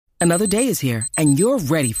Another day is here, and you're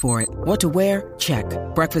ready for it. What to wear? Check.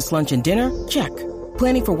 Breakfast, lunch, and dinner? Check.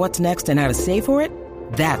 Planning for what's next and how to save for it?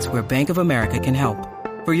 That's where Bank of America can help.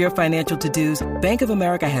 For your financial to-dos, Bank of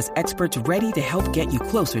America has experts ready to help get you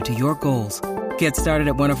closer to your goals. Get started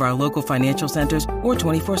at one of our local financial centers or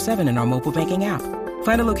 24/7 in our mobile banking app.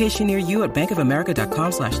 Find a location near you at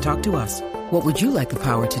bankofamerica.com/talktous. What would you like the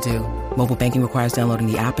power to do? Mobile banking requires downloading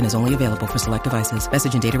the app and is only available for select devices.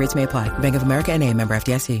 Message and data rates may apply. Bank of America N.A., member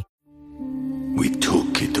FDIC. We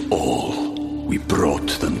took it all. We brought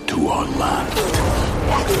them to our land.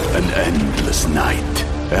 An endless night,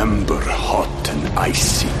 ember hot and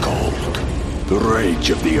icy cold. The rage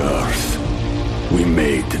of the earth. We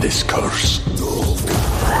made this curse.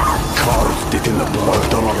 Carved it in the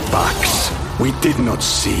blood on our backs. We did not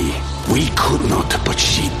see. We could not, but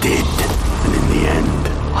she did. And in the end,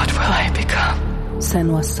 what will I become?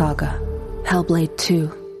 Senua's Saga. Hellblade 2.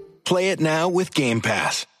 Play it now with Game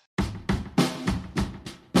Pass.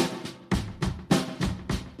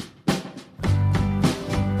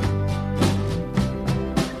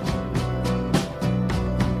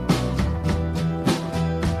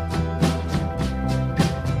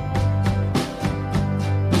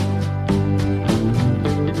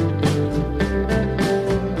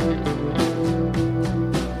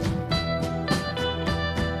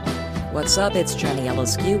 What's up? It's Jenny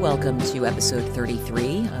LSQ. Welcome to episode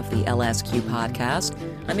 33 of the LSQ podcast.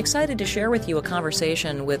 I'm excited to share with you a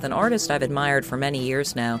conversation with an artist I've admired for many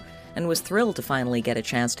years now and was thrilled to finally get a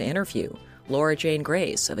chance to interview, Laura Jane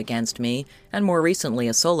Grace of Against Me, and more recently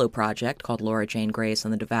a solo project called Laura Jane Grace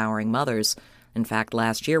and the Devouring Mothers. In fact,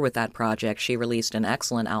 last year with that project, she released an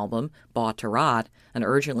excellent album, Bought to Rot, an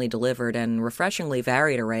urgently delivered and refreshingly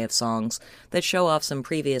varied array of songs that show off some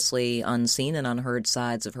previously unseen and unheard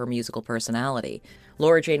sides of her musical personality.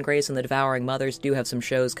 Laura Jane Grace and the Devouring Mothers do have some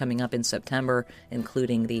shows coming up in September,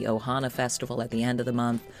 including the Ohana Festival at the end of the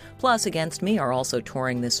month. Plus, Against Me are also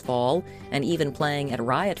touring this fall and even playing at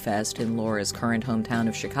Riot Fest in Laura's current hometown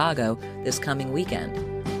of Chicago this coming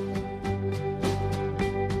weekend.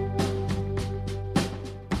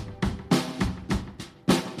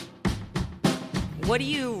 What do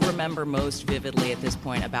you remember most vividly at this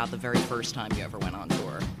point about the very first time you ever went on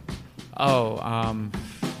tour?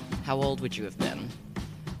 How old would you have been?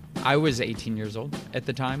 I was 18 years old at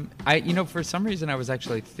the time. For some reason, I was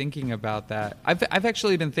actually thinking about that. I've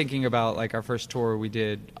actually been thinking about like our first tour we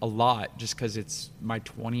did a lot, just because it's my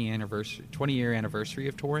 20-year anniversary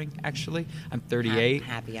of touring. Actually, I'm 38.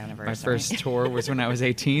 Happy anniversary! My first tour was when I was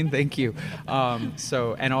 18. Thank you. You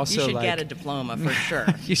should get a diploma for sure.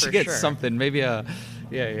 You should get something, maybe a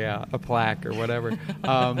plaque or whatever.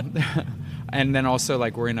 And then also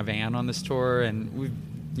like we're in a van on this tour, and we've.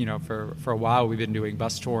 For a while we've been doing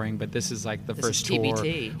bus touring, but this is like the first tour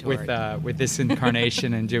with this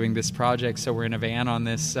incarnation and doing this project. So we're in a van on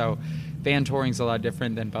this. So van touring is a lot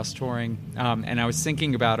different than bus touring. And I was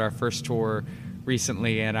thinking about our first tour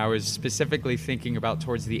recently, and I was specifically thinking about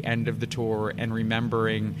towards the end of the tour and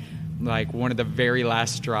remembering like one of the very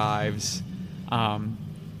last drives,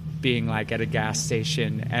 being like at a gas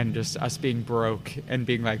station and just us being broke and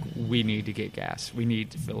being like, we need to get gas. We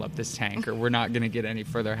need to fill up this tank, or we're not going to get any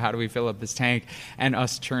further. How do we fill up this tank? And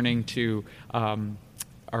us turning to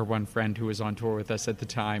our one friend who was on tour with us at the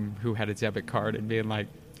time, who had a debit card, and being like,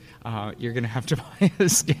 you're going to have to buy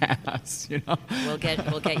us gas, We'll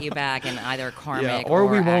get you back in either karmic or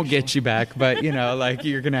we won't get you back, but, like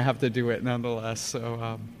you're going to have to do it nonetheless.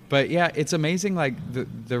 So, but yeah, it's amazing. Like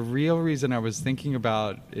the real reason I was thinking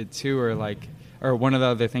about it too, or one of the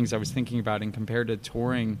other things I was thinking about and compared to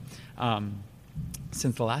touring,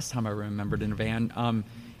 since the last time I remembered in a van,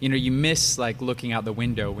 you miss like looking out the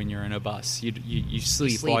window when you're in a bus. You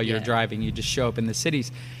sleep while you're driving. You just show up in the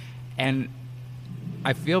cities. And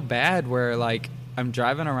I feel bad where like I'm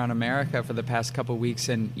driving around America for the past couple weeks,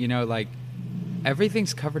 and like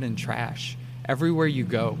everything's covered in trash. Everywhere you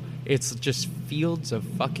go, it's just fields of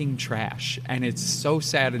fucking trash, and it's so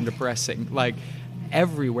sad and depressing. Like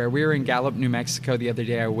everywhere. We were in Gallup, New Mexico the other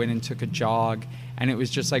day. I went and took a jog, and it was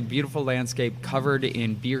just like beautiful landscape covered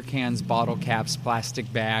in beer cans, bottle caps,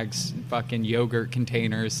 plastic bags, fucking yogurt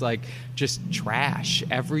containers, like just trash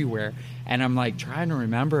everywhere. And I'm like trying to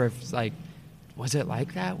remember if it's like, was it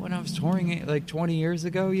like that when I was touring it like 20 years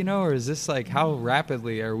ago, or is this like, how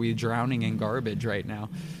rapidly are we drowning in garbage right now?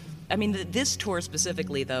 I mean, this tour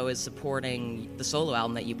specifically, though, is supporting the solo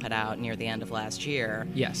album that you put out near the end of last year.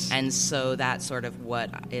 Yes. And so that's sort of what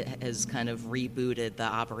it has kind of rebooted the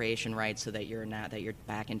operation, right, so that you're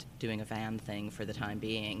back into doing a van thing for the time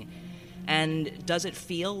being. And does it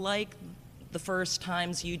feel like the first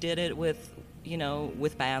times you did it with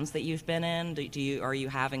with bands that you've been in? Are you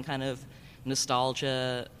having kind of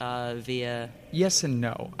nostalgia via? Yes and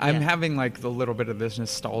no. I'm having like the little bit of this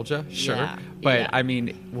nostalgia, sure. But I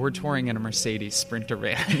mean, we're touring in a Mercedes Sprinter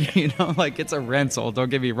van, like it's a rental. Don't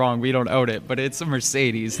get me wrong, we don't own it, but it's a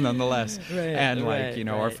Mercedes nonetheless.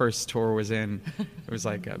 Our first tour was it was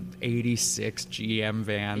like a 86 GM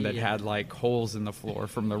van that had like holes in the floor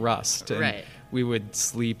from the rust. And we would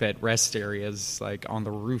sleep at rest areas like on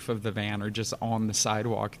the roof of the van or just on the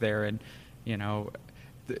sidewalk there. And,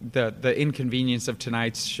 the inconvenience of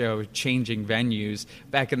tonight's show changing venues,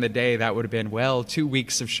 back in the day that would have been 2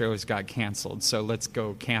 weeks of shows got canceled, so let's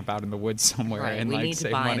go camp out in the woods somewhere and we like need to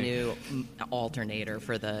save buy money. a new alternator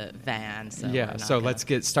for the van,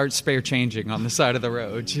 let's start spare changing on the side of the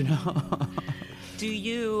road. Do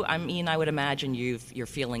you, I would imagine your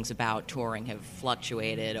feelings about touring have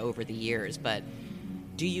fluctuated over the years, but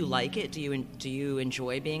do you like it? Do you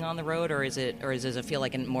enjoy being on the road, or does it feel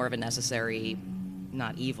like more of a necessary,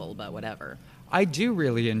 not evil, but whatever? I do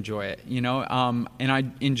really enjoy it, and I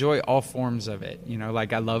enjoy all forms of it.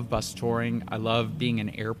 Like I love bus touring. I love being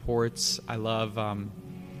in airports. I love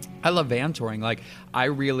van touring. Like I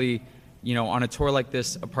really, on a tour like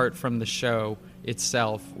this, apart from the show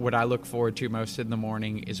itself, what I look forward to most in the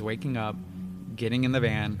morning is waking up, getting in the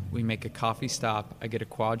van, we make a coffee stop, I get a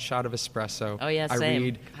quad shot of espresso. Oh yeah,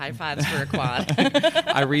 same. High fives for a quad.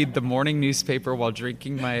 I read the morning newspaper while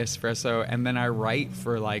drinking my espresso, and then I write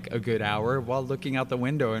for like a good hour while looking out the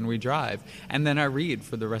window, and we drive. And then I read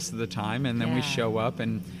for the rest of the time, and then we show up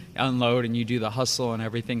and unload, and you do the hustle and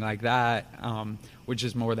everything like that, which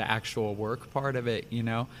is more the actual work part of it,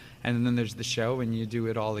 And then there's the show, and you do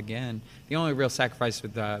it all again. The only real sacrifice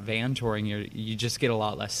with van touring, you just get a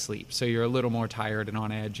lot less sleep. So you're a little more tired and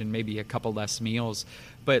on edge, and maybe a couple less meals.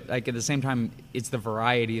 But like at the same time, it's the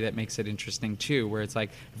variety that makes it interesting too, where it's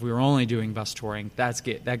like if we were only doing bus touring, that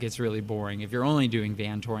gets really boring. If you're only doing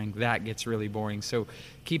van touring, that gets really boring. So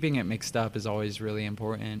keeping it mixed up is always really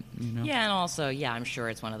important. Yeah, and also, I'm sure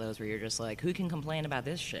it's one of those where you're just like, who can complain about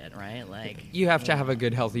this shit, right? Like you have to have a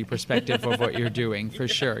good, healthy perspective of what you're doing for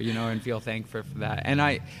sure, and feel thankful for that. And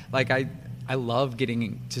I love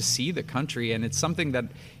getting to see the country, and it's something that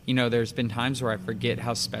there's been times where I forget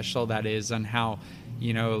how special that is, and how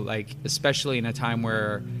especially in a time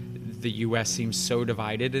where the U.S. seems so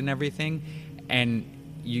divided and everything, and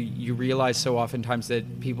you realize so oftentimes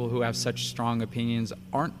that people who have such strong opinions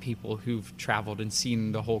aren't people who've traveled and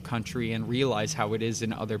seen the whole country and realize how it is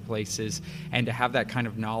in other places. And to have that kind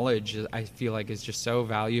of knowledge, I feel like is just so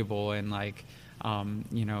valuable, and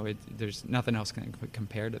there's nothing else can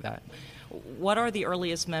compare to that. What are the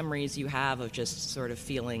earliest memories you have of just sort of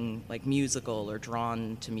feeling like musical or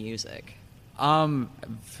drawn to music?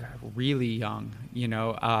 Really young,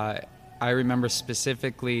 I remember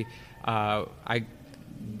specifically, I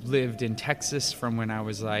lived in Texas from when I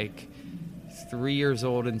was like 3 years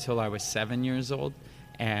old until I was 7 years old,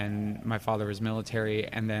 and my father was military,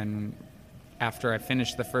 and then after I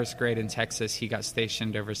finished the first grade in Texas, he got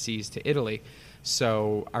stationed overseas to Italy.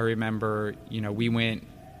 So I remember, we went,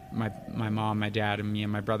 my mom, my dad, and me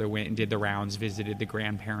and my brother went and did the rounds, visited the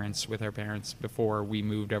grandparents with our parents before we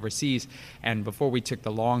moved overseas. And before we took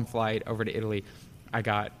the long flight over to Italy, I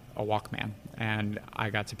got a Walkman, and I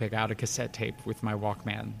got to pick out a cassette tape with my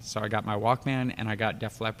Walkman. So I got my Walkman, and I got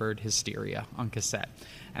Def Leppard Hysteria on cassette.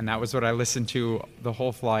 And that was what I listened to the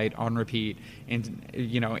whole flight on repeat,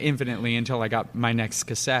 infinitely until I got my next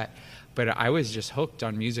cassette. But I was just hooked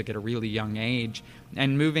on music at a really young age.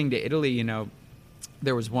 And moving to Italy,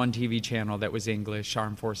 there was one TV channel that was English,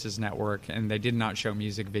 Armed Forces Network, and they did not show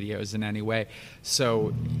music videos in any way.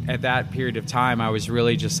 So at that period of time, I was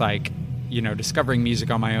really just like, discovering music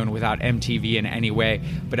on my own without MTV in any way.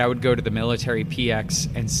 But I would go to the military PX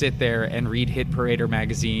and sit there and read Hit Parader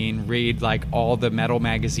magazine, read like all the metal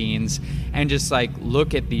magazines, and just like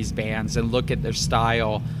look at these bands and look at their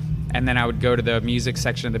style. And then I would go to the music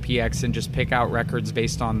section of the PX and just pick out records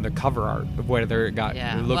based on the cover art, whether it looked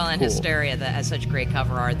and cool. Hysteria that has such great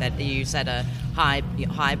cover art that you set a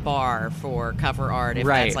high bar for cover art. If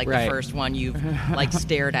that's like the first one you've like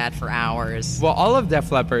stared at for hours. Well, all of Def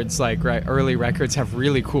Leppard's early records have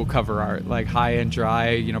really cool cover art, like High and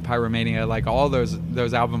Dry, Pyromania, like all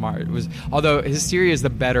those album art although Hysteria is the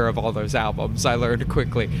better of all those albums, I learned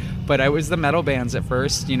quickly. But I was the metal bands at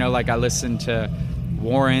first, I listened to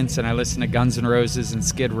Warrants, and I listened to Guns N' Roses and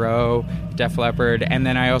Skid Row, Def Leppard, and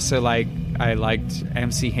then I also liked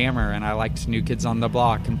MC Hammer, and I liked New Kids on the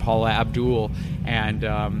Block and Paula Abdul, and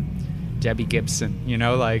Debbie Gibson, you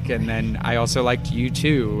know, like, and then I also liked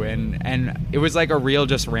U2, and it was like a real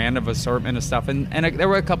just random assortment of stuff, and there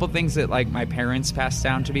were a couple things that like my parents passed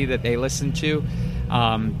down to me that they listened to,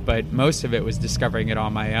 but most of it was discovering it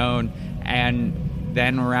on my own. And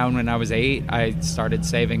then around when I was 8, I started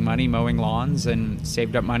saving money, mowing lawns, and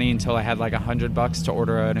saved up money until I had like $100 to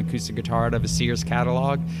order an acoustic guitar out of a Sears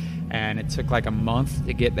catalog. And it took like a month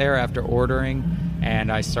to get there after ordering. And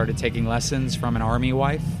I started taking lessons from an Army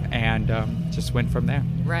wife, and just went from there.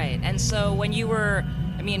 Right. And so when you were,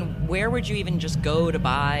 I mean, where would you even just go to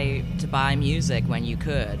buy music when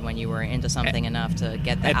you were into something enough to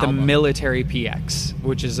get the album? The Military PX,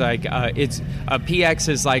 which is like, it's a PX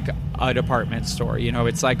is like a department store, you know,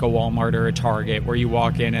 it's like a Walmart or a Target where you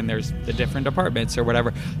walk in and there's the different departments or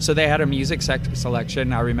whatever. So they had a music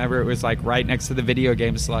selection. I remember it was like right next to the video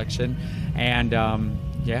game selection, and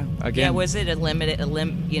was it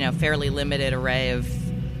a fairly limited array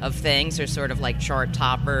of things, or sort of like chart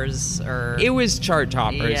toppers? Or it was chart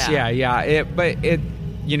toppers, yeah.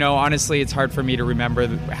 You know, honestly, it's hard for me to remember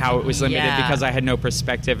how it was limited because I had no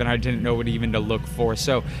perspective and I didn't know what even to look for.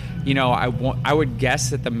 So, you know, I would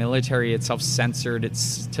guess that the military itself censored it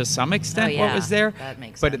to some extent what was there. That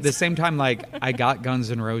makes sense. But at the same time, like, I got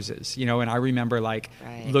Guns N' Roses, you know, and I remember like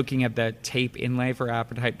looking at the tape inlay for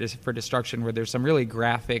Appetite for Destruction, where there's some really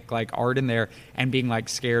graphic like art in there, and being like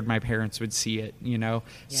scared my parents would see it, you know.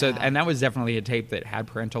 Yeah. So, and that was definitely a tape that had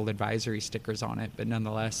parental advisory stickers on it, but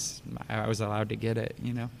nonetheless, I was allowed to get it,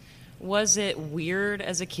 you know. Was it weird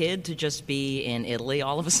as a kid to just be in Italy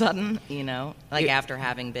all of a sudden, you know, like after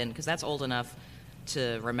having been, because that's old enough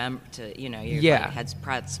to remember, to, you know, you had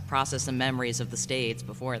processed some memories of the States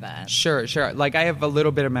before that. Sure. Like, I have a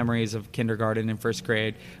little bit of memories of kindergarten and first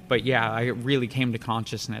grade, but yeah, I really came to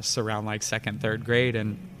consciousness around like second, third grade,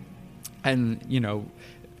 and you know,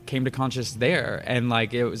 came to conscious there, and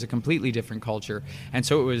like it was a completely different culture. And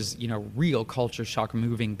so it was, you know, real culture shock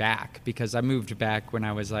moving back, because I moved back when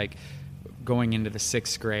I was like going into the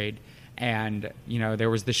 6th grade, and you know, there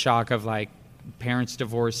was the shock of like parents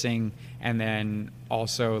divorcing, and then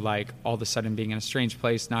also like all of a sudden being in a strange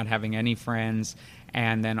place, not having any friends,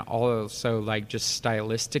 and then also like just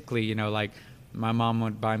stylistically, you know, like my mom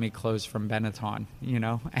would buy me clothes from Benetton, you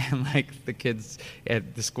know, and like the kids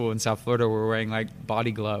at the school in South Florida were wearing like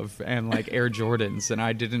Body Glove and like Air Jordans, and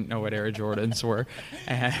I didn't know what Air Jordans were,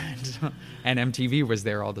 and MTV was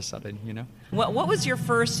there all of a sudden, you know. What was your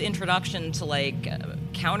first introduction to like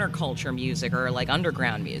counterculture music or like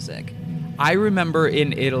underground music? I remember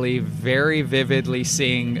in Italy very vividly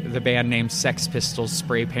seeing the band name Sex Pistols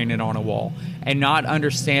spray painted on a wall, and not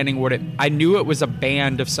understanding what it... I knew it was a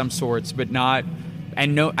band of some sorts, but not... I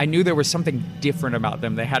knew there was something different about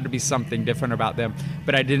them. There had to be something different about them,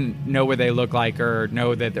 but I didn't know what they looked like or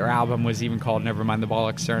know that their album was even called Nevermind the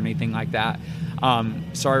Bollocks or anything like that.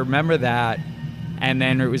 So I remember that, and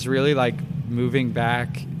then it was really like moving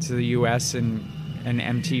back to the U.S. and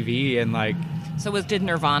MTV and like... So did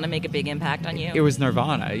Nirvana make a big impact on you? It was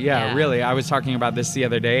Nirvana, yeah, really. I was talking about this the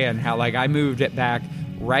other day, and how like I moved it back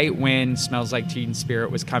right when Smells Like Teen Spirit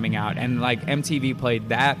was coming out, and like MTV played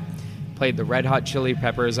the Red Hot Chili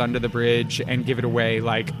Peppers Under the Bridge and Give It Away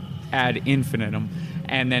like ad infinitum,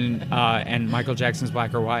 and then and Michael Jackson's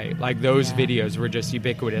Black or White. Like those videos were just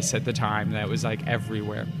ubiquitous at the time. That was like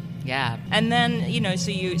everywhere. Yeah. And then, you know,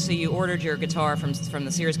 so you ordered your guitar from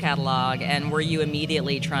the Sears catalog, and were you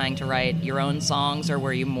immediately trying to write your own songs, or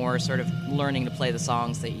were you more sort of learning to play the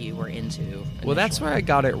songs that you were into initially? Well, that's where I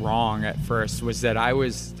got it wrong at first, was that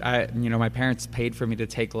my parents paid for me to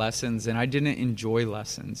take lessons, and I didn't enjoy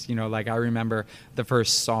lessons. You know, like I remember the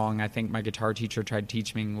first song I think my guitar teacher tried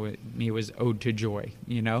teaching me was Ode to Joy,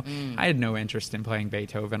 you know? I had no interest in playing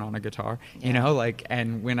Beethoven on a guitar, you know, like,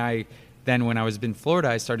 and when I was in Florida,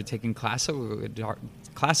 I started taking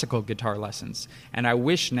classical guitar lessons. And I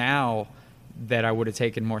wish now that I would have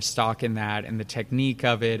taken more stock in that and the technique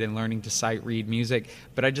of it and learning to sight read music.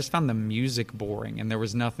 But I just found the music boring, and there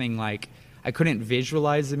was nothing like... I couldn't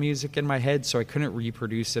visualize the music in my head, so I couldn't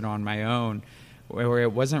reproduce it on my own. Where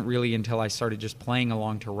it wasn't really until I started just playing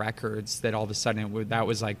along to records that all of a sudden that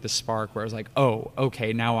was like the spark where I was like, oh,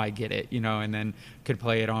 okay, now I get it, you know, and then could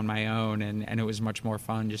play it on my own, and it was much more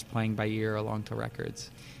fun just playing by ear along to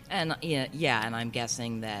records. And and I'm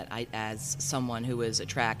guessing that as someone who was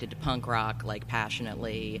attracted to punk rock like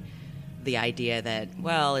passionately, the idea that,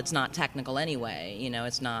 well, it's not technical anyway, you know,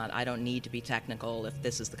 it's not, I don't need to be technical if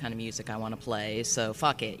this is the kind of music I want to play, so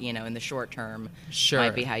fuck it, you know, in the short term,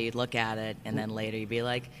 might be how you'd look at it, and then later you'd be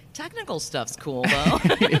like, technical stuff's cool, though.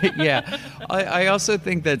 Yeah. I also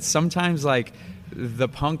think that sometimes, like, the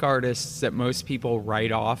punk artists that most people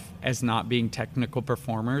write off as not being technical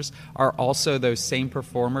performers are also those same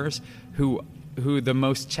performers who the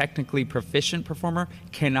most technically proficient performer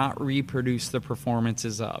cannot reproduce the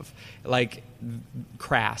performances of. Like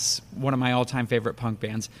Crass, one of my all-time favorite punk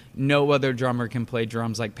bands, no other drummer can play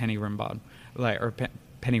drums like Penny Rimbaud,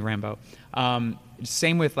 Penny Rambo.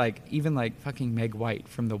 Same with even fucking Meg White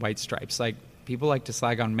from the White Stripes. Like, people like to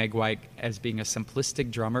slag on Meg White as being a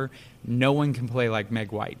simplistic drummer. No one can play like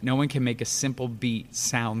Meg White. No one can make a simple beat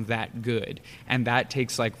sound that good. And that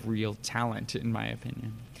takes real talent, in my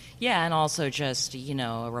opinion. Yeah, and also just,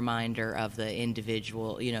 a reminder of the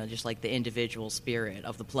individual, just like the individual spirit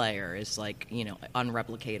of the player is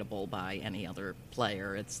unreplicatable by any other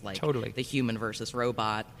player. It's like totally the human versus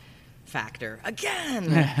robot factor. Again,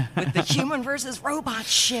 with the human versus robot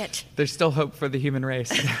shit. There's still hope for the human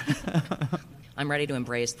race. I'm ready to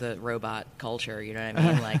embrace the robot culture, you know what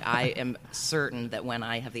I mean? I am certain that when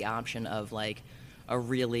I have the option of, a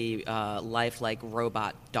really lifelike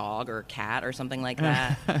robot dog or cat or something like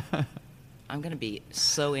that, I'm going to be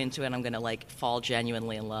so into it. I'm going to fall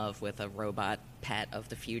genuinely in love with a robot pet of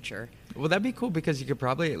the future. Well, that'd be cool because you could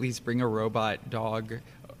probably at least bring a robot dog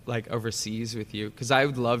overseas with you, because I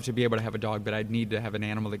would love to be able to have a dog, but I'd need to have an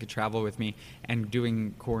animal that could travel with me, and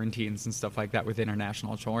doing quarantines and stuff like that with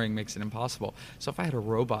international touring makes it impossible. So if I had a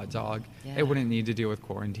robot dog, it wouldn't need to deal with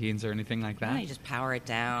quarantines or anything like that. You just power it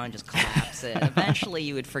down, just collapse it. Eventually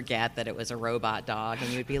you would forget that it was a robot dog, and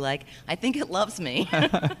you would be like, I think it loves me.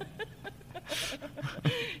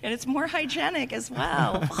 And it's more hygienic as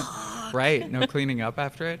well. Right, no cleaning up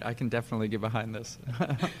after it. I can definitely get behind this.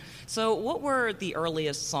 So what were the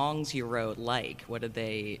earliest songs you wrote like? What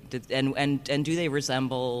did and do they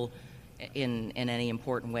resemble in any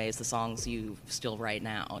important ways the songs you still write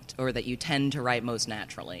now, or that you tend to write most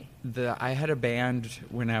naturally? I had a band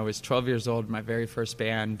when I was 12 years old, my very first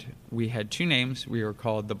band. We had two names. We were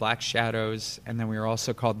called the Black Shadows, and then we were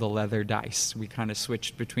also called the Leather Dice. We kind of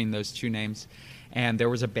switched between those two names. And there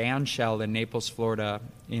was a band shell in Naples, Florida,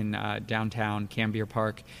 in downtown Cambier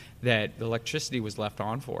Park, that the electricity was left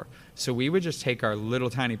on for. So we would just take our little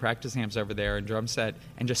tiny practice amps over there and drum set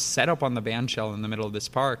and just set up on the band shell in the middle of this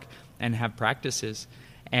park and have practices.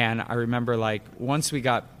 And I remember once we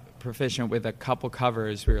got proficient with a couple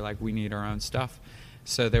covers, we were like, we need our own stuff.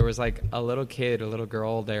 So there was a little kid, a little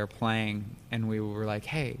girl there playing, and we were like,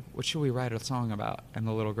 hey, what should we write a song about? And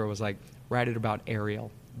the little girl was like, write it about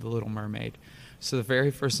Ariel, the Little Mermaid. So the very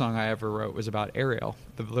first song I ever wrote was about Ariel,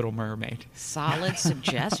 the Little Mermaid. Solid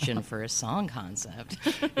suggestion for a song concept.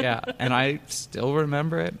 Yeah, and I still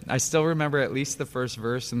remember it. I still remember at least the first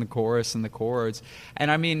verse and the chorus and the chords. And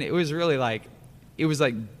I mean, it was really it was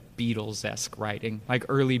Beatles-esque writing,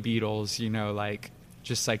 early Beatles,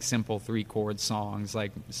 just simple 3-chord songs,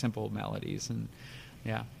 simple melodies, and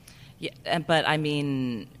yeah. Yeah, but I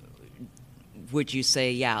mean, would you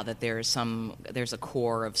say, that there's a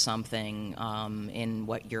core of something in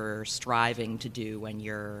what you're striving to do when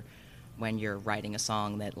you're writing a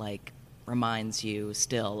song that reminds you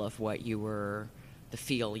still of the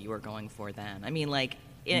feel you were going for then? I mean,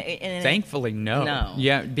 thankfully, no. No.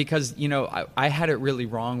 Yeah, because, I had it really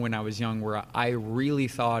wrong when I was young, where I really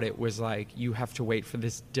thought it was you have to wait for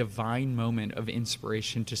this divine moment of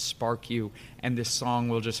inspiration to spark you, and this song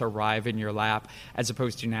will just arrive in your lap, as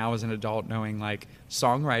opposed to now as an adult knowing,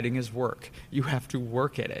 songwriting is work. You have to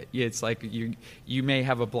work at it. It's you may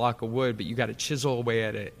have a block of wood, but you got to chisel away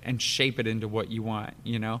at it and shape it into what you want,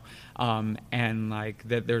 and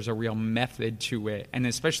that there's a real method to it, and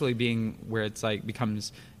especially being where it's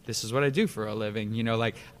becomes, this is what I do for a living,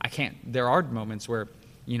 I can't, there are moments where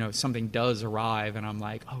something does arrive and I'm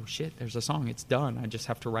like, oh shit, there's a song, it's done, I just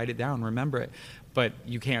have to write it down, remember it. But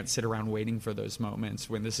you can't sit around waiting for those moments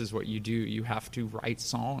when this is what you do. You have to write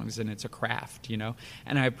songs, and it's a craft,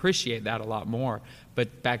 and I appreciate that a lot more.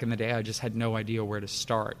 But back in the day, I just had no idea where to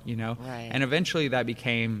start, Right. And eventually that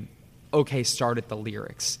became, okay, start at the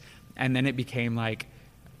lyrics. And then it became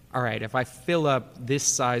all right, if I fill up this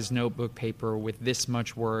size notebook paper with this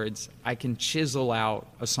much words, I can chisel out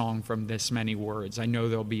a song from this many words. I know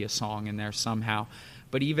there'll be a song in there somehow.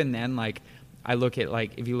 But even then, I look at,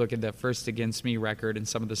 if you look at the First Against Me record and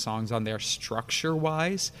some of the songs on there,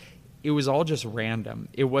 structure-wise, it was all just random.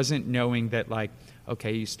 It wasn't knowing that,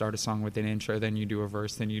 okay, you start a song with an intro, then you do a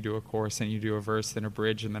verse, then you do a chorus, then you do a verse, then a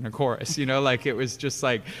bridge, and then a chorus. It was just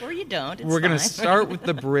or you don't. We're going to start with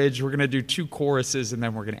the bridge, we're going to do 2 choruses, and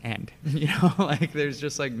then we're going to end. There's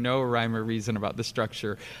just no rhyme or reason about the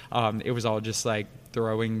structure. It was all just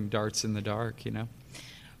throwing darts in the dark,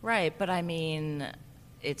 Right, but I mean,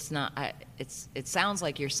 it's not. It sounds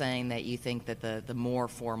like you're saying that you think that the more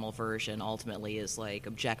formal version ultimately is like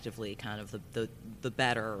objectively kind of the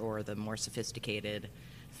better or the more sophisticated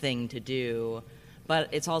thing to do. But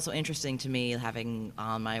it's also interesting to me, having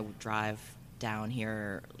on my drive down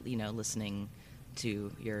here, listening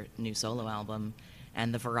to your new solo album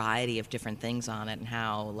and the variety of different things on it and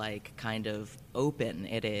how like kind of open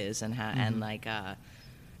it is and how and like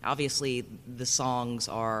obviously the songs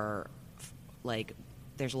are like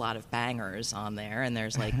there's a lot of bangers on there and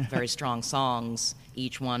there's like very strong songs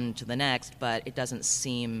each one to the next, but it doesn't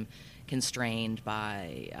seem constrained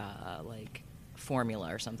by like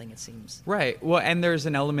formula or something, it seems. Right. Well, and there's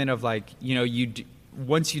an element of like,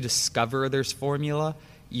 once you discover there's formula,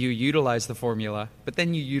 you utilize the formula, but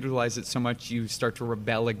then you utilize it so much you start to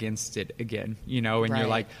rebel against it again, and Right. You're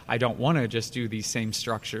like, I don't want to just do these same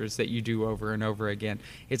structures that you do over and over again.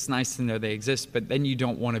 It's nice to know they exist, but then you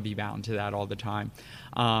don't want to be bound to that all the time.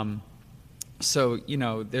 So,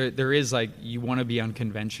 there is like, you want to be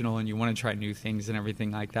unconventional and you want to try new things and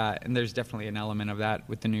everything like that. And there's definitely an element of that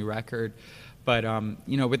with the new record. But,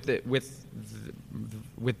 with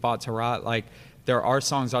Baccarat, like, there are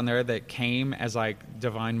songs on there that came as like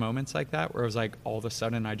divine moments like that, where it was like all of a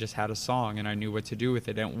sudden I just had a song and I knew what to do with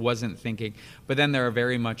it and wasn't thinking. But then there are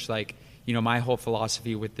very much like, my whole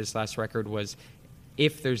philosophy with this last record was,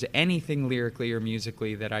 if there's anything lyrically or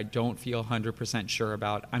musically that I don't feel 100% sure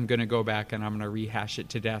about, I'm going to go back and I'm going to rehash it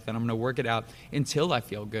to death and I'm going to work it out until I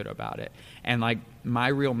feel good about it. And like my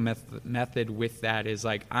real method with that is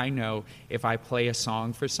like, I know if I play a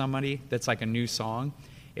song for somebody that's like a new song,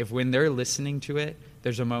 if when they're listening to it,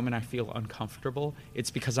 there's a moment I feel uncomfortable,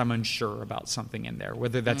 it's because I'm unsure about something in there,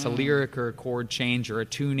 whether that's a lyric or a chord change or a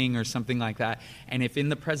tuning or something like that. And if in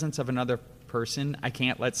the presence of another person I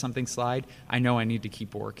can't let something slide, I know I need to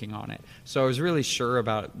keep working on it. So I was really sure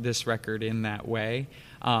about this record in that way.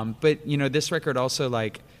 But this record also,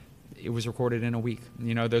 like, it was recorded in a week.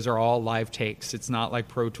 Those are all live takes. It's not like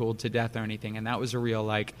Pro Tooled to death or anything. And that was a real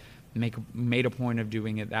like made a point of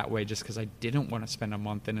doing it that way, just because I didn't want to spend a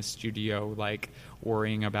month in a studio like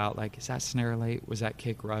worrying about like, is that snare late, was that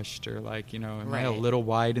kick rushed, or like, am I a little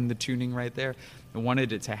wide in the tuning right there. I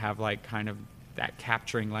wanted it to have like kind of that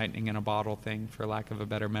capturing lightning in a bottle thing, for lack of a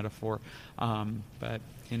better metaphor. But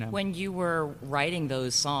when you were writing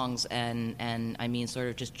those songs, and I mean sort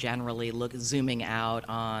of just generally zooming out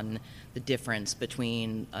on the difference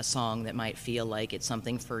between a song that might feel like it's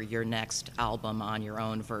something for your next album on your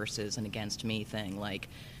own versus an Against Me thing, like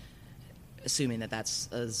assuming that that's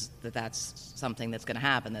something that's going to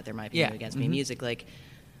happen, that there might be new Against Me music, like,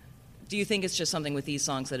 do you think it's just something with these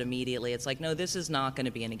songs that immediately it's like, no, this is not going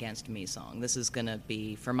to be an Against Me song. This is going to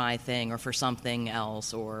be for my thing or for something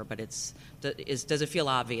else, but does it feel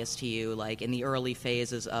obvious to you, like in the early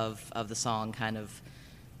phases of the song kind of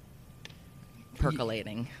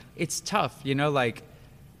percolating? It's tough, like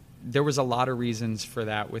there was a lot of reasons for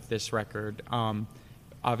that with this record.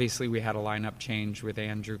 Obviously we had a lineup change with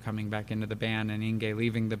Andrew coming back into the band and Inge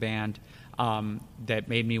leaving the band. That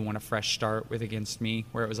made me want a fresh start with Against Me,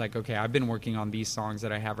 where it was like, okay, I've been working on these songs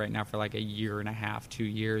that I have right now for like a year and a half, 2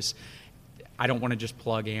 years. I don't want to just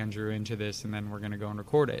plug Andrew into this and then we're going to go and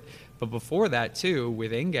record it. But before that too,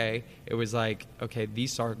 with Inge, it was like, okay,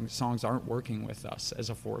 these songs aren't working with us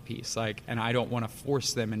as a 4-piece, like, and I don't want to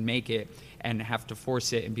force them and make it and have to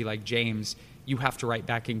force it and be like, James, you have to write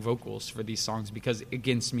backing vocals for these songs because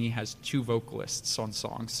Against Me has 2 vocalists on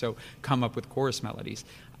songs, so come up with chorus melodies.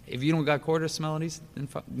 If you don't got chorus melodies, then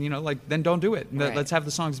then don't do it. Right. Let's have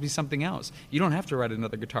the songs be something else. You don't have to write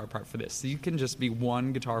another guitar part for this. You can just be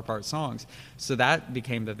one guitar part songs. So that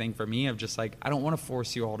became the thing for me of just like, I don't want to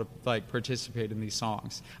force you all to like participate in these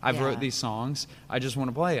songs. I've wrote these songs. I just want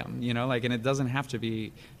to play them, and it doesn't have to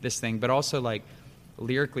be this thing. But also like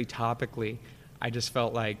lyrically, topically, I just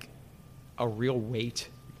felt like a real weight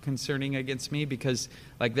concerning Against Me, because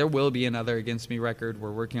like there will be another Against Me record.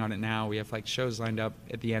 We're working on it now. We have like shows lined up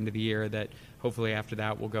at the end of the year that hopefully after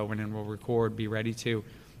that we'll go in and we'll record, be ready to.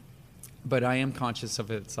 But I am conscious of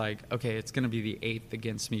it. It's like, okay, it's going to be the 8th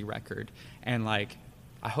Against Me record, and like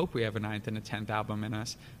I hope we have a 9th and a 10th album in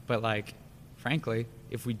us. But like frankly,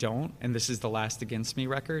 if we don't, and this is the last Against Me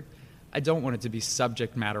record, I don't want it to be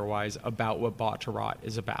subject matter wise about what Baccarat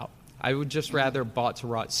is about. I would just rather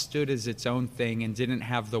Baccarat stood as its own thing and didn't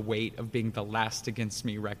have the weight of being the last Against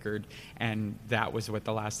Me record, and that was what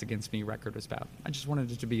the last Against Me record was about. I just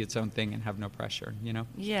wanted it to be its own thing and have no pressure,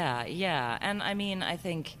 Yeah. And I mean, I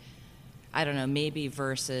think, I don't know, maybe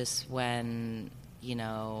versus when,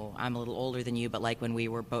 I'm a little older than you, but like when we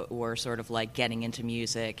were sort of like getting into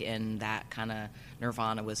music, and that kind of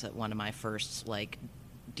Nirvana was one of my first like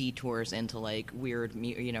detours into like weird,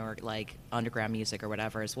 or like underground music or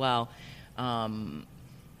whatever as well.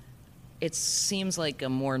 It seems like a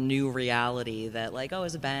more new reality that like,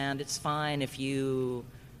 as a band, it's fine if you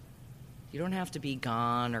don't have to be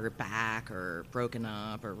gone or back or broken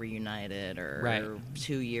up or reunited or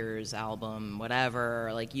 2 years album,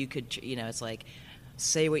 whatever. Like you could, it's like,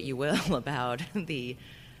 say what you will about the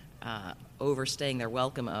overstaying their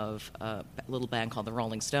welcome of a little band called the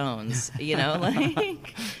Rolling Stones,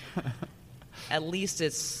 like at least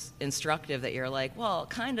it's instructive that you're like, well,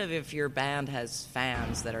 kind of if your band has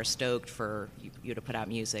fans that are stoked for you to put out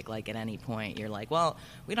music, like at any point, you're like, well,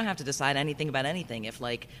 we don't have to decide anything about anything. If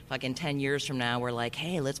like fucking 10 years from now, we're like,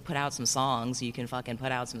 hey, let's put out some songs, you can fucking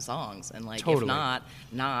put out some songs. And like, totally. If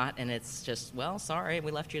not, and it's just, well, sorry,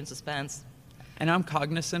 we left you in suspense. And I'm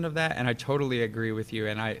cognizant of that, and I totally agree with you.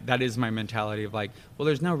 And that is my mentality of like, well,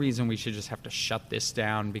 there's no reason we should just have to shut this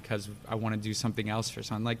down because I want to do something else for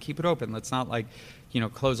someone. Like, keep it open. Let's not like,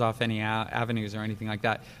 close off any avenues or anything like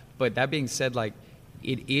that. But that being said, like,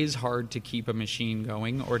 it is hard to keep a machine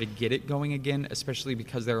going or to get it going again, especially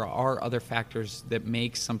because there are other factors that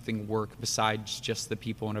make something work besides just the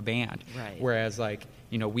people in a band. Right. Whereas like,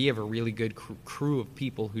 we have a really good crew of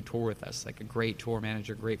people who tour with us, like a great tour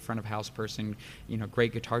manager, great front of house person,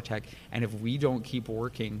 great guitar tech. And if we don't keep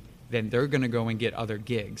working, then they're going to go and get other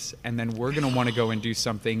gigs. And then we're going to want to go and do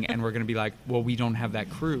something. And we're going to be like, well, we don't have that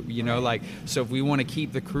crew, like, so if we want to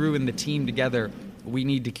keep the crew and the team together, we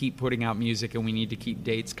need to keep putting out music and we need to keep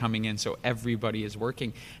dates coming in so everybody is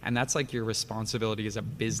working. And that's like your responsibility as a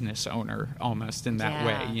business owner almost in that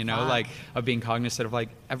way, like of being cognizant of like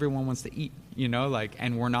everyone wants to eat, like,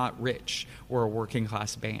 and we're not rich. We're a working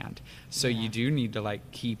class band. So you do need to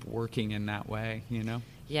like keep working in that way,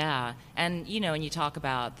 Yeah. And, and you talk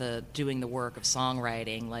about doing the work of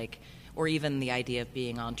songwriting, like, or even the idea of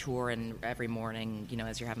being on tour and every morning,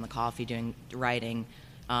 as you're having the coffee writing.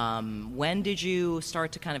 When did you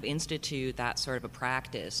start to kind of institute that sort of a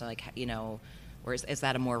practice? Like, or is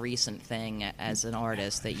that a more recent thing as an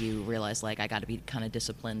artist that you realize, like, I got to be kind of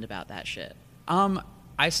disciplined about that shit?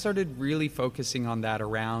 I started really focusing on that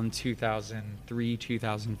around 2003,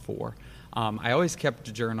 2004. I always kept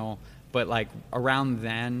a journal, but like around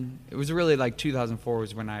then, it was really like 2004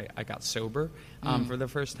 was when I got sober for the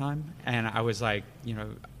first time. And I was like,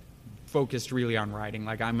 focused really on writing.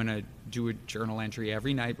 Like, I'm going to do a journal entry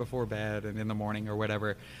every night before bed and in the morning or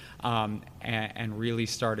whatever, and really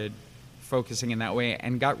started focusing in that way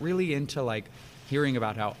and got really into like hearing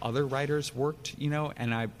about how other writers worked,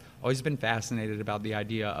 and I've always been fascinated about the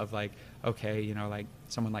idea of like, okay, like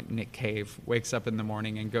someone like Nick Cave wakes up in the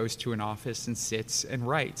morning and goes to an office and sits and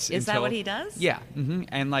writes. Is that what he does? Yeah. Mm-hmm.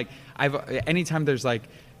 And like, anytime there's like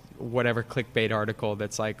whatever clickbait article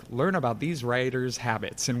that's like, learn about these writers'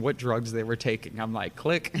 habits and what drugs they were taking, I'm like,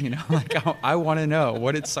 click, like I want to know,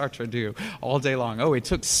 what did Sartre do all day long? Oh, he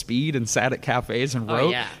took speed and sat at cafes and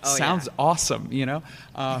wrote. Sounds awesome,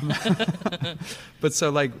 But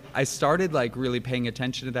so like I started like really paying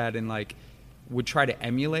attention to that and like would try to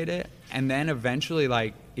emulate it, and then eventually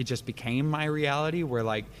like it just became my reality where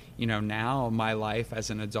like, now my life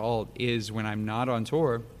as an adult is when I'm not on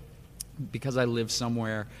tour. Because I live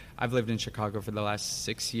somewhere, I've lived in Chicago for the last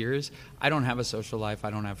 6 years, I don't have a social life,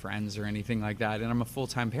 I don't have friends or anything like that, and I'm a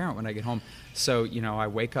full-time parent when I get home. So, I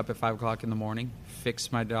wake up at 5 o'clock in the morning,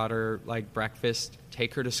 fix my daughter, like, breakfast,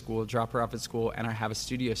 take her to school, drop her off at school, and I have a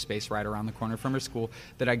studio space right around the corner from her school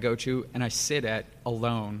that I go to, and I sit at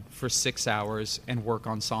alone for 6 hours and work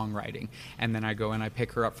on songwriting. And then I go and I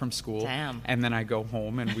pick her up from school. Damn. And then I go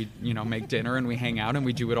home and we, make dinner and we hang out and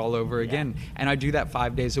we do it all over again. And I do that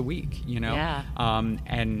 5 days a week,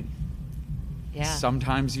 Yeah.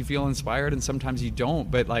 Sometimes you feel inspired and sometimes you don't,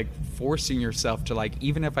 but like forcing yourself to like,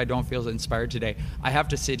 even if I don't feel inspired today, I have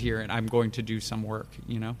to sit here and I'm going to do some work,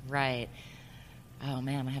 Right. Oh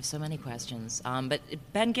man, I have so many questions. But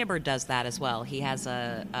Ben Gibbard does that as well. He has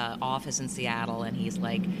a office in Seattle, and he's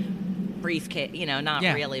like briefcase, not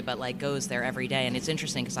really, but like goes there every day. And it's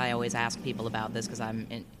interesting because I always ask people about this because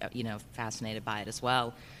I'm, fascinated by it as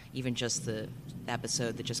well. Even just the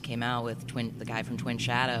episode that just came out with the guy from Twin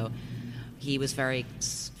Shadow. He was very,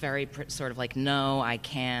 very sort of like, no, I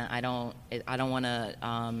can't. I don't want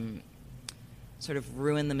to. Sort of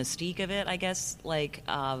ruin the mystique of it, I guess, like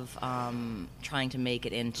of trying to make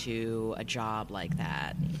it into a job like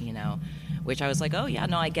that, which I was like, oh yeah,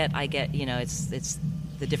 no, I get, it's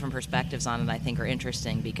the different perspectives on it I think are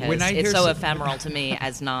interesting because it's so ephemeral to me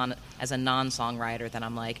as a non-songwriter that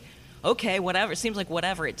I'm like, okay, whatever. It seems like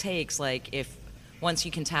whatever it takes, like if once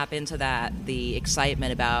you can tap into that, the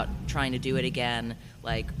excitement about trying to do it again,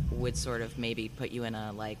 like, would sort of maybe put you in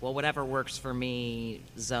a, like, well, whatever works for me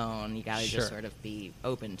zone. You gotta just sort of be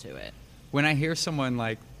open to it. When I hear someone,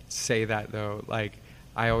 like, say that, though, like,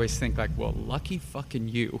 I always think, like, well, lucky fucking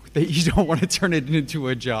you that you don't want to turn it into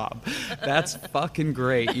a job. That's fucking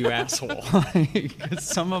great, you asshole. Because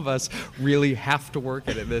some of us really have to work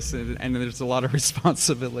at this, and there's a lot of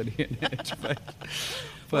responsibility in it.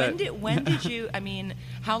 But when did you, I mean,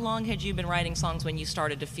 how long had you been writing songs when you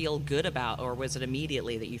started to feel good about, or was it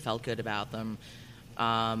immediately that you felt good about them?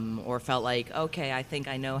 Or felt like, okay, I think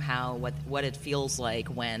I know what it feels like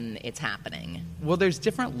when it's happening? Well, there's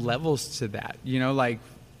different levels to that, you know, like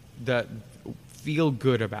the feel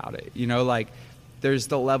good about it, you know, like there's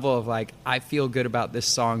the level of like, I feel good about this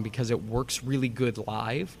song because it works really good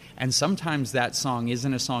live. And sometimes that song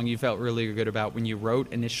isn't a song you felt really good about when you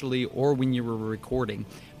wrote initially or when you were recording,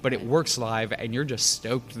 but it works live and you're just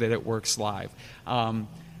stoked that it works live.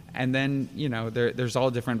 And then, you know, there's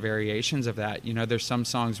all different variations of that. You know, there's some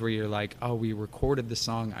songs where you're like, oh, we recorded the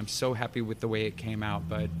song. I'm so happy with the way it came out,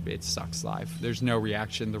 but it sucks live. There's no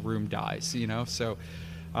reaction. The room dies, you know? So,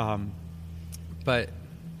 but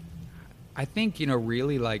I think, you know,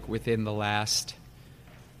 really like within the last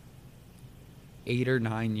 8 or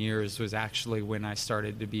 9 years was actually when I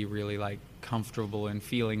started to be really like comfortable and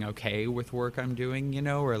feeling okay with work I'm doing, you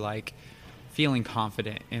know, or like feeling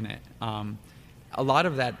confident in it. A lot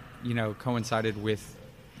of that, you know, coincided with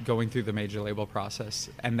going through the major label process.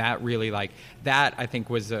 And that really, like, that I think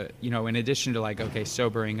was you know, in addition to like, okay,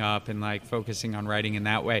 sobering up and like focusing on writing in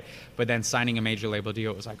that way, but then signing a major label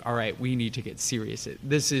deal, it was like, all right, we need to get serious.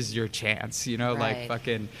 This is your chance, you know, right. Like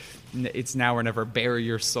fucking, it's now or never, bare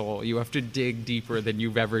your soul. You have to dig deeper than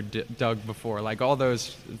you've ever dug before. Like all those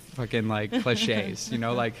fucking like cliches, you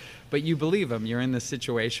know, like, but you believe them. You're in this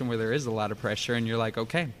situation where there is a lot of pressure and you're like,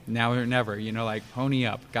 okay, now or never, you know, like pony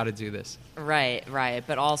up, got to do this. Right.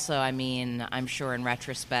 But also, I mean, I'm sure in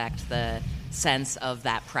retrospect, the sense of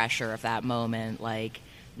that pressure of that moment, like,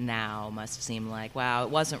 now must seem like, wow, it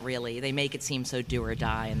wasn't really. They make it seem so do or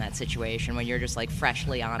die in that situation when you're just like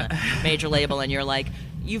freshly on a major label and you're like,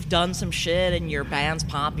 you've done some shit and your band's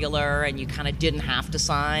popular and you kind of didn't have to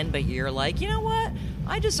sign, but you're like, you know what?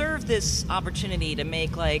 I deserve this opportunity to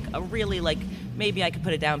make like a really, like, maybe I could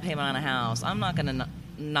put a down payment on a house. I'm not going to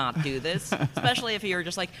not do this, especially if you're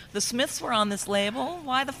just like, the Smiths were on this label,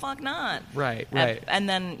 why the fuck not? Right. And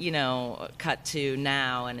then, you know, cut to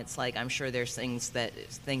now, and it's like, I'm sure there's things that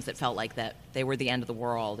felt like that they were the end of the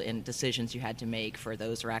world in decisions you had to make for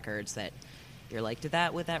those records that you're like,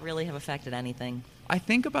 would that really have affected anything? I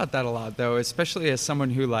think about that a lot, though, especially as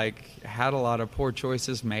someone who like had a lot of poor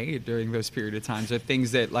choices made during those period of times, or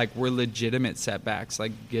things that like were legitimate setbacks,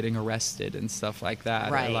 like getting arrested and stuff like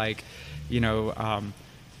that, right. Or like, you know,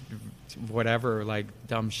 whatever, like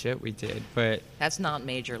dumb shit we did. But that's not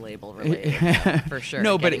major label related, for sure.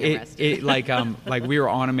 No, but it like like we were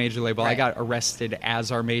on a major label. Right. I got arrested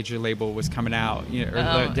as our major label was coming out, you know,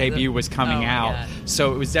 or the debut was coming out. God.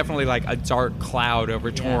 So it was definitely like a dark cloud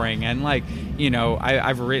over touring. And like, you know,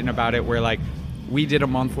 I've written about it where like we did a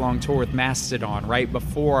month-long tour with Mastodon right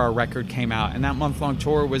before our record came out, and that month-long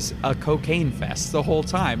tour was a cocaine fest the whole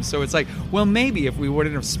time. So it's like, well, maybe if we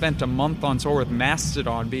wouldn't have spent a month on tour with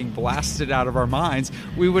Mastodon being blasted out of our minds,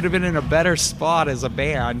 we would have been in a better spot as a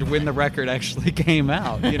band when the record actually came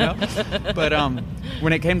out, you know? But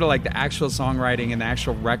when it came to like the actual songwriting and the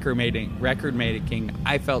actual record making,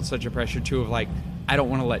 I felt such a pressure too of like, I don't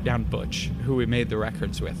want to let down Butch, who we made the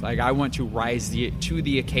records with. Like, I want to rise to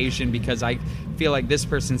the occasion because I feel like this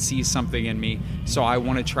person sees something in me, so I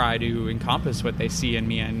want to try to encompass what they see in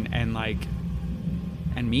me and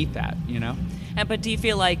meet that, you know? But do you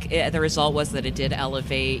feel like the result was that it did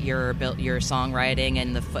elevate your songwriting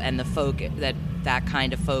and the focus, that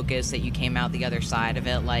kind of focus, that you came out the other side of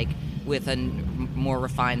it, like, with a more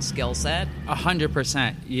refined skill set?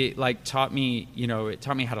 100%. It taught me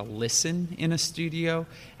how to listen in a studio,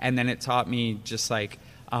 and then it taught me just like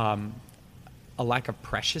a lack of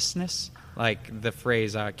preciousness, like the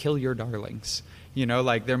phrase "kill your darlings." You know,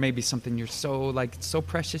 like there may be something you're so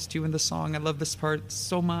precious to in the song. I love this part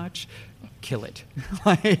so much. Kill it.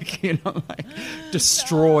 Like, you know, like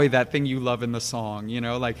destroy that thing you love in the song, you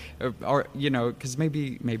know, like, or you know, because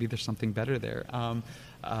maybe there's something better there.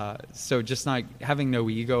 So just not having no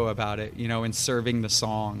ego about it, you know, and serving the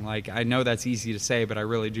song. Like, I know that's easy to say, but I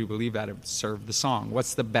really do believe that. Serve the song.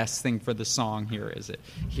 What's the best thing for the song here? Is it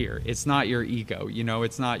here? It's not your ego, you know,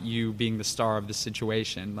 it's not you being the star of the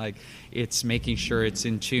situation. Like, it's making sure it's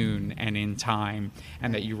in tune and in time,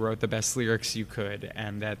 and that you wrote the best lyrics you could,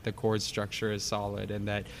 and that the chord structure structure is solid and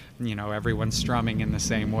that, you know, everyone's strumming in the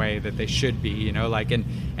same way that they should be, you know, like, and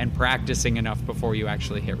practicing enough before you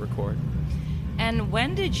actually hit record. And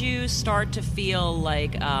when did you start to feel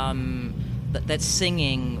like that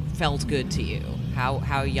singing felt good to you?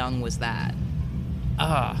 How young was that?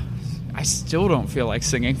 I still don't feel like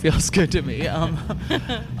singing feels good to me.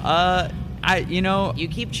 You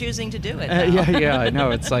keep choosing to do it. Yeah, I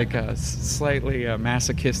know. It's like a slightly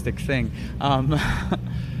masochistic thing.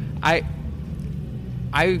 I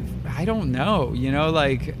don't know. You know,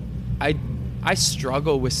 like I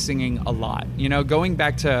struggle with singing a lot. You know, going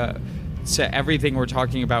back to everything we're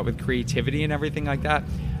talking about with creativity and everything like that.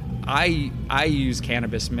 I use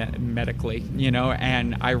cannabis medically, you know,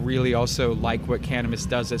 and I really also like what cannabis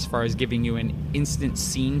does as far as giving you an instant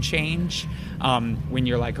scene change. When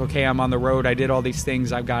you're like, okay, I'm on the road, I did all these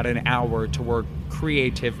things, I've got an hour to work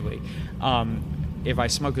creatively. If I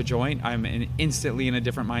smoke a joint, I'm instantly in a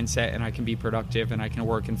different mindset and I can be productive and I can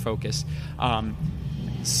work and focus.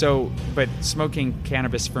 But smoking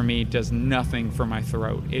cannabis for me does nothing for my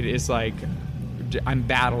throat. It is like I'm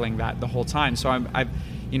battling that the whole time. So I've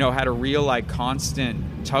you know, had a real like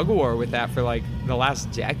constant tug of war with that for like the last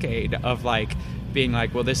decade of like being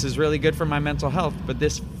like, well, this is really good for my mental health, but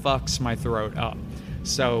this fucks my throat up.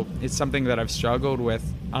 So it's something that I've struggled with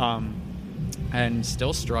and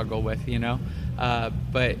still struggle with, you know.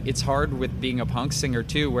 But it's hard with being a punk singer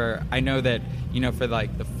too, where I know that, you know, for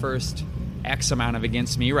like the first X amount of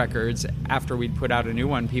Against Me records, after we'd put out a new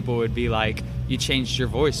one, people would be like, you changed your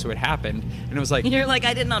voice, so it happened. And it was like, you're like,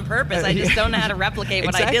 I didn't on purpose, I just don't know how to replicate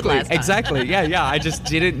what I did last time. Exactly, yeah, I just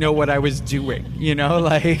didn't know what I was doing, you know,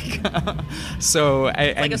 like, so.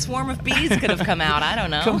 Like a swarm of bees could have come out, I don't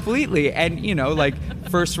know. Completely, and you know, like,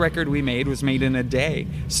 first record we made was made in a day,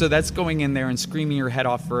 so that's going in there and screaming your head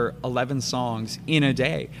off for 11 songs in a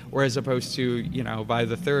day, whereas opposed to, you know, by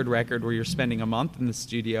the third record where you're spending a month in the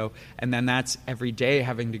studio, and then that's every day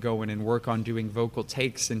having to go in and work on doing vocal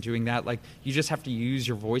takes and doing that, like, you just have to use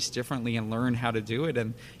your voice differently and learn how to do it.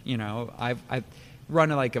 And you know, I've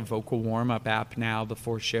run like a vocal warm-up app now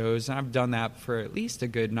before shows, and I've done that for at least a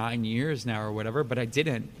good 9 years now or whatever, but I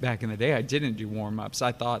didn't back in the day. I didn't do warm-ups.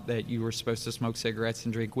 I thought that you were supposed to smoke cigarettes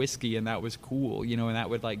and drink whiskey, and that was cool, you know, and that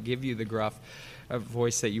would like give you the gruff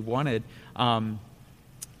voice that you wanted,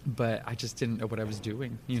 but I just didn't know what I was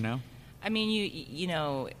doing, you know. I mean, you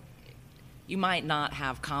know, you might not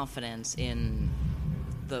have confidence in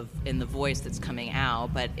the voice that's coming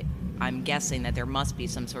out, but I'm guessing that there must be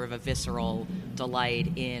some sort of a visceral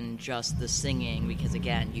delight in just the singing, because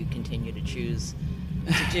again, you continue to choose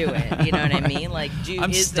to do it. You know what I mean? Like,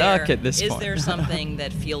 I'm stuck at this point. Is there something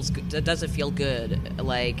that feels good? Does it feel good?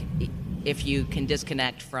 Like, if you can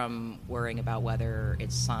disconnect from worrying about whether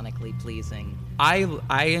it's sonically pleasing. I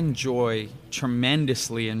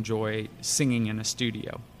tremendously enjoy singing in a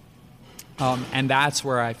studio, and that's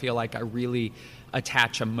where I feel like I really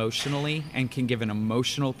attach emotionally and can give an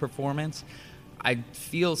emotional performance. I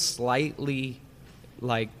feel slightly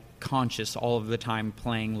like conscious all of the time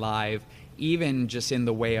playing live, even just in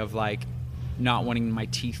the way of like not wanting my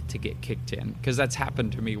teeth to get kicked in, because that's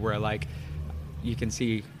happened to me where like you can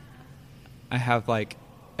see I have like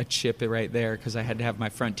a chip right there because I had to have my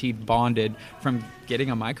front teeth bonded from getting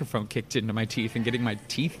a microphone kicked into my teeth and getting my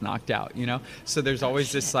teeth knocked out, you know? So there's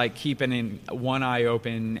always this like keeping in one eye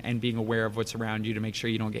open and being aware of what's around you to make sure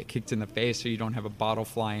you don't get kicked in the face or you don't have a bottle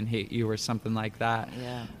fly and hit you or something like that.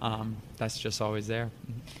 Yeah. That's just always there.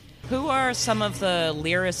 Who are some of the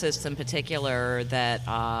lyricists in particular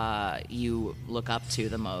that you look up to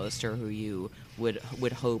the most, or who you would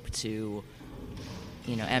hope to,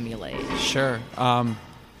 you know, emulate? Sure.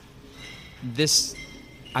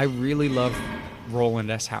 I really love Roland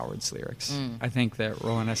S. Howard's lyrics. I think that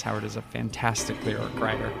Roland S. Howard is a fantastic lyric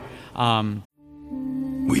writer.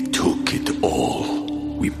 We took it all.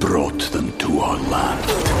 We brought them to our land.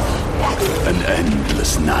 An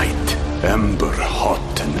endless night, ember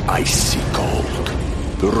hot and icy cold.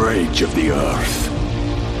 The rage of the earth.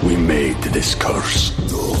 We made this curse.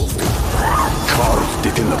 Carved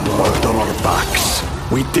it in the blood on our backs.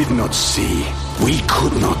 We did not see. We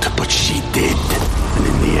could not, but she did. And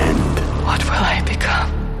in the end, what will I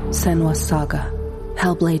become? Senua's Saga.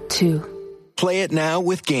 Hellblade 2. Play it now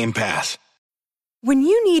with Game Pass. When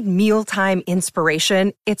you need mealtime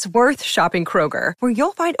inspiration, it's worth shopping Kroger, where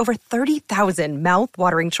you'll find over 30,000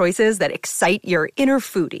 mouth-watering choices that excite your inner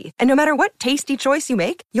foodie. And no matter what tasty choice you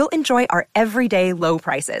make, you'll enjoy our everyday low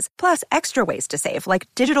prices, plus extra ways to save, like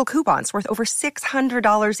digital coupons worth over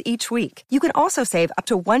 $600 each week. You can also save up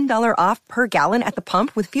to $1 off per gallon at the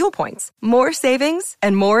pump with fuel points. More savings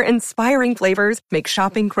and more inspiring flavors make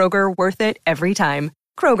shopping Kroger worth it every time.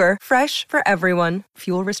 Kroger, fresh for everyone.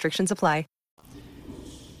 Fuel restrictions apply.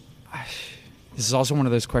 This is also one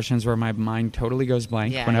of those questions where my mind totally goes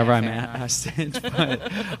blank whenever I'm asked it.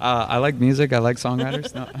 But I like music. I like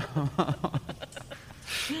songwriters. No.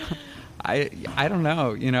 I don't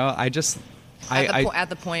know. You know, I just... At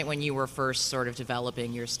the point when you were first sort of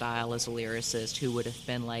developing your style as a lyricist, who would have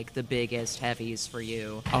been like the biggest heavies for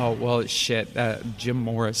you? Oh, well, shit. Jim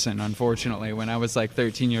Morrison, unfortunately. When I was like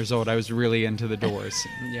 13 years old, I was really into the Doors.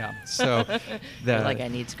 Yeah. So, You're like, I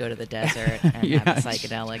need to go to the desert and have a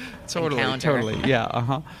psychedelic encounter. Totally.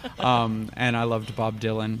 Yeah. And I loved Bob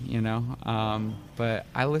Dylan, you know. But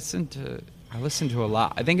I listened to a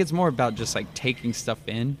lot. I think it's more about just like taking stuff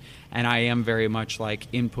in, and I am very much like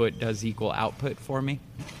input does equal output for me.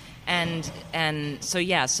 And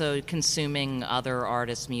so consuming other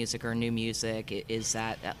artists' music or new music, is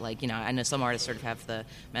that like, you know, I know some artists sort of have the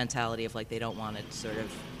mentality of like they don't want to sort of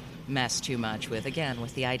mess too much with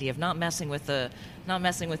the idea of not messing with the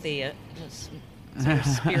sort of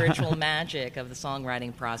spiritual magic of the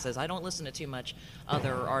songwriting process. I don't listen to too much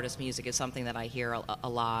other artists' music. It's something that I hear a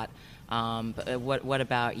lot. But what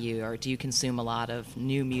about you? Or do you consume a lot of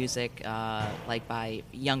new music, like by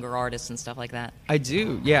younger artists and stuff like that? I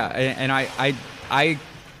do, yeah. And I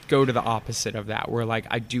go to the opposite of that, where like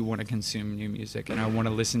I do want to consume new music and I want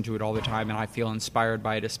to listen to it all the time, and I feel inspired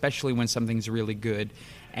by it, especially when something's really good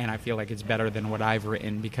and I feel like it's better than what I've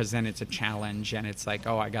written, because then it's a challenge and it's like,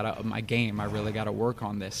 oh, I gotta up my game. I really gotta work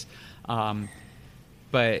on this.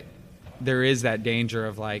 But there is that danger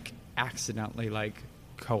of like accidentally like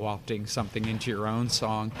co-opting something into your own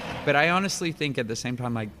song. But I honestly think at the same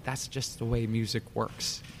time, like, that's just the way music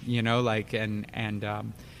works, you know, like, and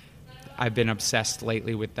I've been obsessed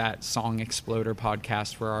lately with that Song Exploder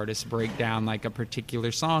podcast where artists break down like a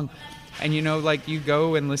particular song, and you know, like you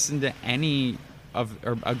go and listen to any of,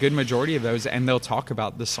 or a good majority of those, and they'll talk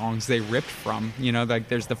about the songs they ripped from. You know, like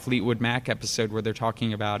there's the Fleetwood Mac episode where they're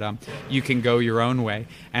talking about You Can Go Your Own Way,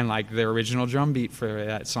 and like the original drum beat for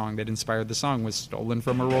that song that inspired the song was stolen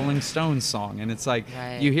from a Rolling Stones song. And it's like,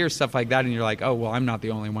 you hear stuff like that and you're like, oh, well, I'm not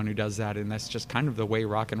the only one who does that, and that's just kind of the way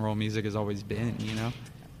rock and roll music has always been, you know?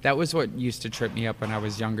 That was what used to trip me up when I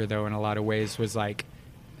was younger, though, in a lot of ways, was like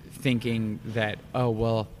thinking that, oh,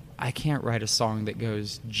 well, I can't write a song that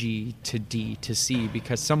goes G to D to C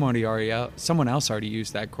because someone else already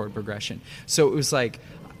used that chord progression. So it was like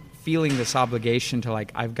feeling this obligation to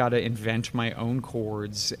like, I've got to invent my own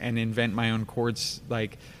chords and invent my own chords,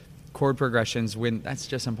 like chord progressions, when that's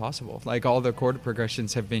just impossible. Like all the chord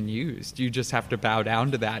progressions have been used. You just have to bow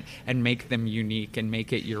down to that and make them unique and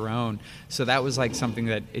make it your own. So that was like something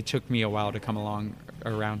that it took me a while to come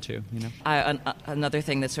around to, you know. Another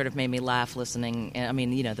thing that sort of made me laugh listening, I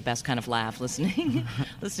mean, you know, the best kind of laugh listening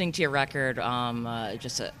listening to your record,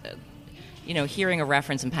 hearing a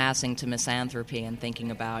reference in passing to Misanthropy and thinking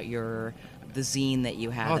about the zine that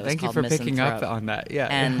you had. Oh, that was thank you called for picking up on that.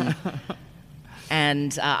 Yeah.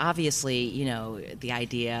 And obviously, you know, the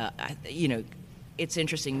idea, you know, it's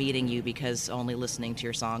interesting meeting you because only listening to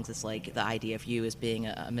your songs, it's like the idea of you as being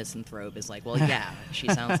a misanthrope is like, well, yeah, she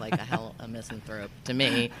sounds like a misanthrope to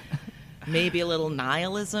me. Maybe a little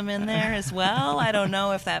nihilism in there as well. I don't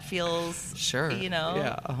know if that feels, you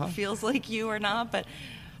know, feels like you or not. But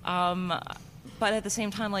at the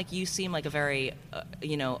same time, like, you seem like a very,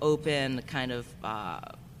 open, kind of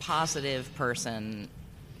positive person.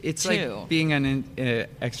 It's too. like being an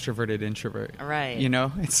extroverted introvert. Right. You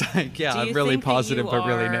know? It's like, I'm really positive but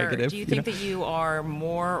really negative. Do you think that you are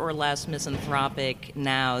more or less misanthropic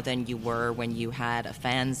now than you were when you had a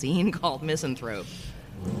fanzine called Misanthrope?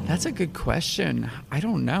 That's a good question. I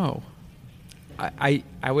don't know. I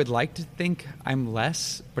would like to think I'm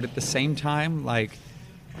less, but at the same time, like,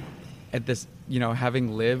 at this, you know,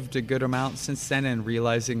 having lived a good amount since then and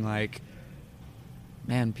realizing, like,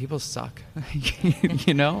 man, people suck,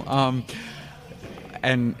 you know?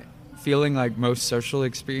 And feeling like most social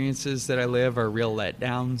experiences that I live are real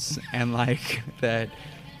letdowns, and like that,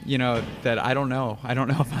 you know, that I don't know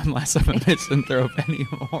if I'm less of a misanthrope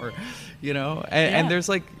anymore, you know? And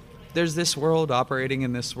there's this world operating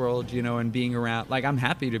in this world, you know, and being around, like, I'm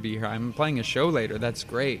happy to be here. I'm playing a show later. That's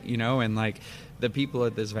great, you know, and like, the people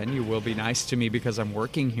at this venue will be nice to me because I'm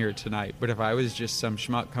working here tonight. But if I was just some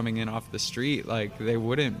schmuck coming in off the street, like, they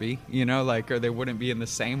wouldn't be, you know, like, or they wouldn't be in the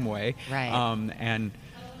same way. Right. And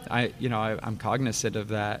I'm cognizant of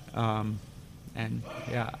that. And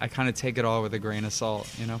yeah, I kind of take it all with a grain of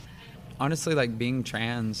salt, you know. Honestly, like, being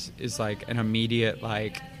trans is like an immediate,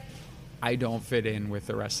 like, I don't fit in with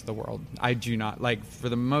the rest of the world. I do not. Like, for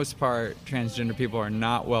the most part, transgender people are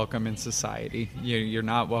not welcome in society. You're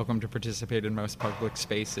not welcome to participate in most public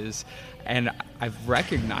spaces. And I've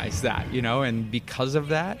recognized that, and because of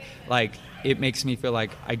that, like, it makes me feel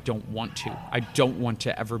like I don't want to. I don't want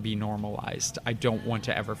to ever be normalized. I don't want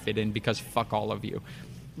to ever fit in because fuck all of you.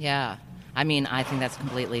 Yeah. I mean, I think that's a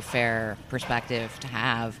completely fair perspective to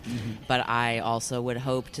have, but I also would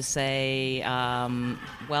hope to say,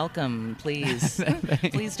 welcome, please.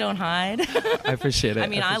 Please don't hide. I appreciate it. I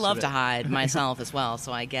mean, I love to hide myself as well,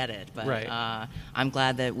 so I get it. But right. I'm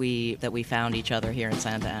glad that we found each other here in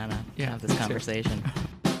Santa Ana to have this conversation.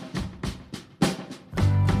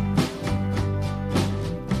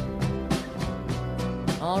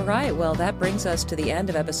 All right, well, that brings us to the end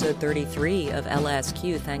of episode 33 of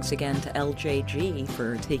LSQ. Thanks again to LJG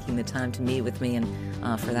for taking the time to meet with me and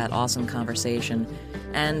for that awesome conversation.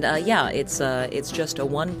 And it's just a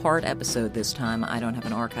one-part episode this time. I don't have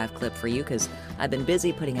an archive clip for you because I've been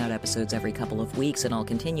busy putting out episodes every couple of weeks, and I'll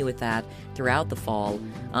continue with that throughout the fall.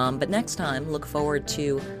 But next time, look forward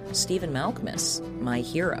to Stephen Malkmus, my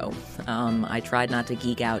hero. I tried not to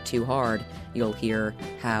geek out too hard. You'll hear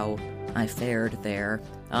how I fared there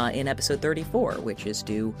in episode 34, which is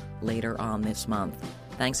due later on this month.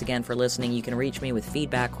 Thanks again for listening. You can reach me with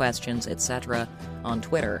feedback, questions, etc. on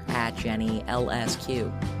Twitter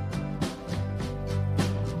 @JennyLSQ.